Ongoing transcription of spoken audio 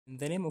In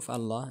the name of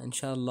Allah إن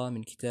شاء الله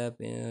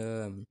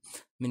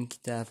من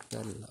كتاب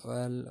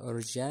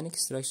Organic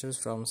Structures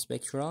from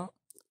Spectra.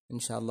 إن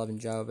شاء الله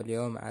بنجاوب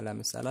اليوم على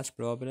مسألة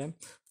problem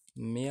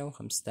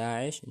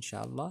 115 إن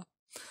شاء الله.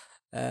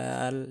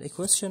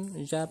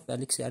 الإكويشن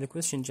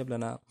جاب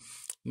لنا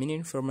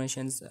many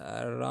informations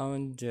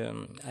around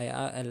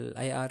ال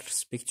IR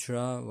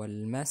spectra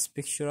والماس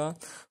spectra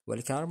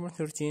والكربون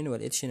 13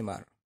 والاتش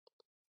NMR،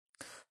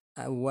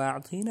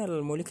 وأعطينا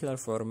الموليكولار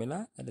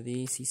فورمولا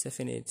الذي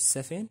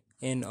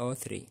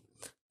C7H7NO3،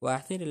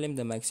 وأعطينا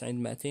اللمدة ماكس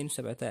عند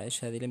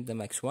 217 هذه لمدة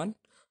ماكس 1،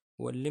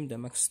 واللمدة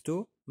ماكس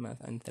 2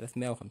 عند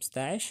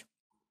 315.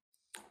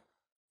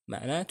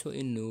 معناته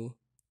إنه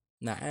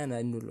معانا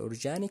إنه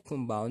الأورجانيك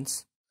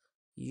كومباوندز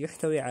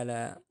يحتوي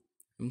على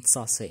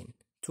امتصاصين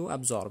two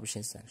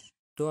absorption.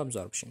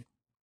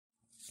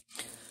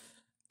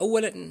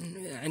 أولا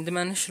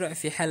عندما نشرع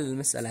في حل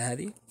المسألة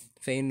هذه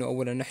فإنه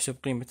أولا نحسب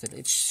قيمة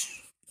ال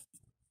HDI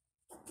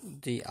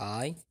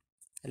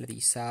الذي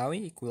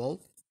يساوي equal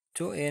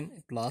 2N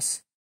plus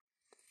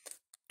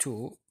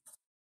 2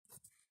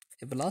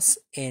 plus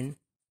N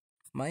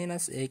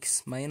minus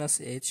X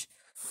minus H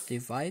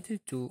divided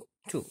to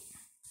 2،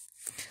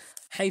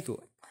 حيث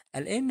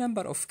ال N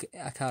number of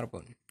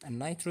carbon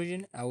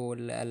النيتروجين أو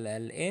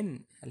ال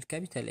N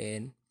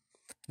الكابيتال N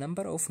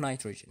number of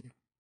nitrogen،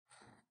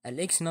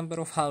 ال X number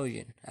of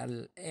halogen،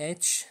 ال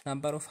H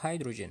number of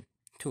hydrogen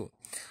 2،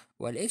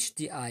 وال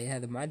HDI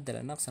هذا معدل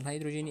النقص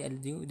الهيدروجيني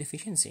ال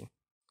deficiency.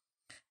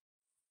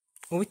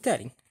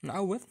 وبالتالي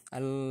نعوض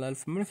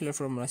المولكيولار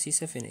فورمولا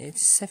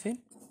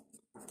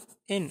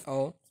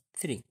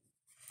C7H7NO3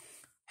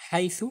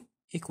 حيث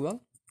equal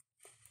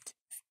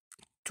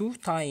 2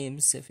 times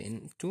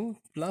 7 2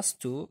 plus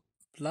 2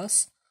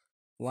 plus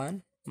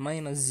 1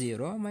 minus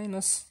 0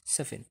 minus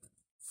 7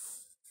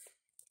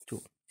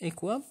 2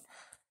 equal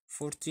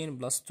 14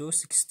 plus 2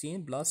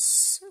 16 plus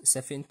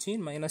 17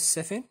 minus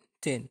 7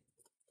 10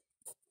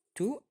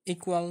 2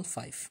 equal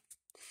 5.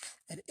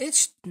 ال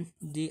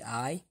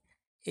HDI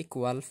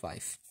equal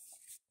 5.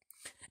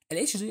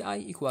 ال HDI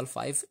equal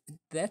 5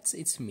 that's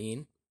its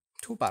mean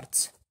two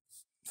parts.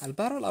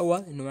 البار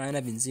الأول إنه معنا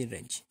بنزين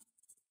رينج.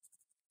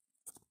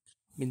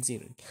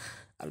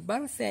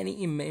 البار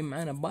الثاني إما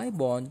معنا باي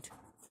بوند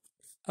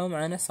أو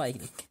معنا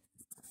سايكليك.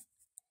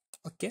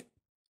 أوكي.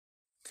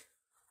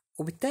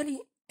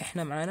 وبالتالي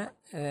إحنا معنا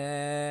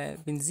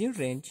بنزين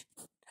رينج،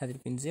 هذا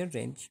البنزين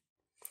رينج،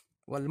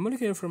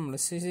 والمولكيولار فورمولا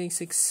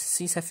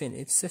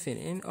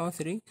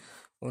C7H7NO3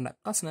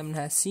 ونقصنا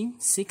منها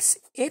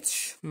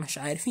C6H مش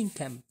عارفين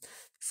كم،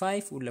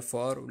 5 ولا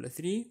 4 ولا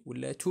 3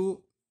 ولا 2.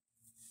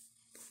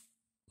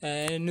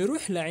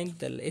 نروح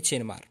لعند ال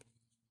NMR.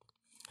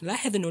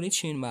 لاحظ انه ال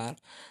NMR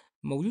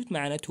موجود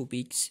معنا 2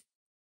 بيكس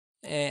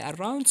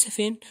around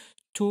 7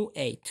 to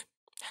 8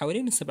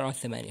 حوالين 7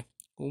 و8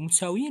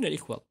 ومساويين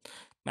للإيكوال،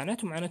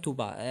 معناته معنا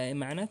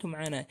معناته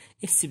معنا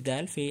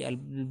استبدال في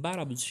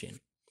البارا بوزيشن،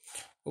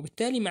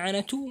 وبالتالي معنا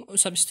 2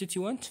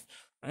 substituent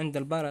عند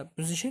البارا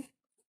بوزيشن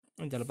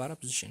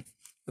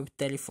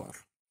وبالتالي 4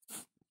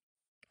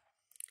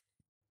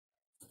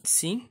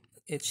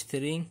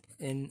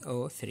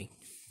 CH3NO3.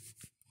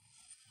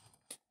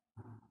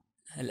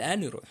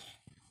 الآن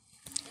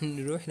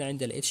نروح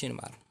لعند ال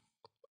NMR.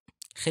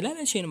 خلال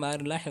ال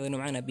NMR نلاحظ انه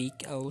معنا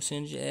بيك او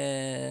سنج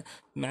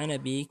معنا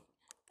بيك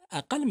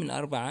اقل من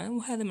 4،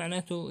 وهذا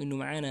معناته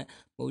انه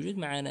موجود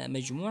معنا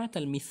مجموعة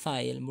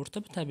الميثايل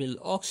مرتبطة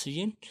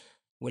بالاكسجين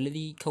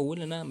والذي يكون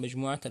لنا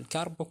مجموعة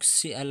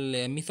الكاربوكسي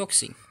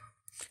الميثوكسي،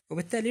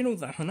 وبالتالي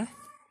نوضع هنا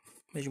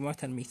مجموعة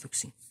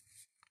الميثوكسي.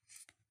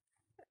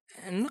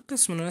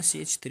 نقص من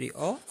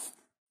CH3O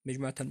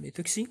مجموعة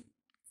الميثوكسي،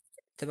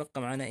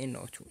 تبقى معنا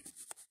NO2.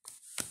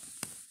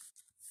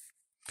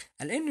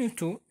 ال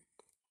NO2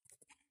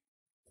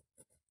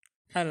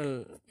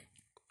 على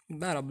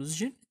البارا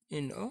بوزيشن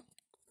NO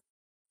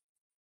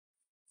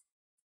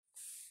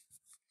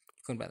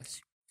يكون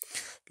بالانس.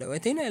 لو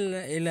أتينا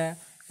إلى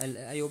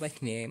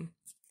الأيوباك نيم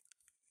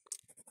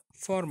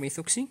 4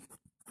 ميثوكسي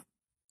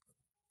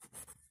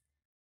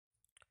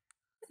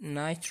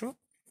نيترو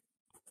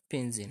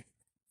بنزين،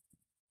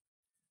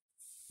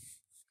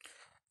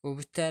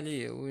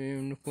 وبالتالي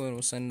نكون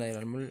وصلنا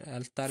إلى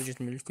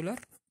التارجت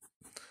مولكولار.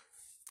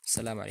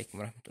 السلام عليكم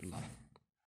ورحمة الله.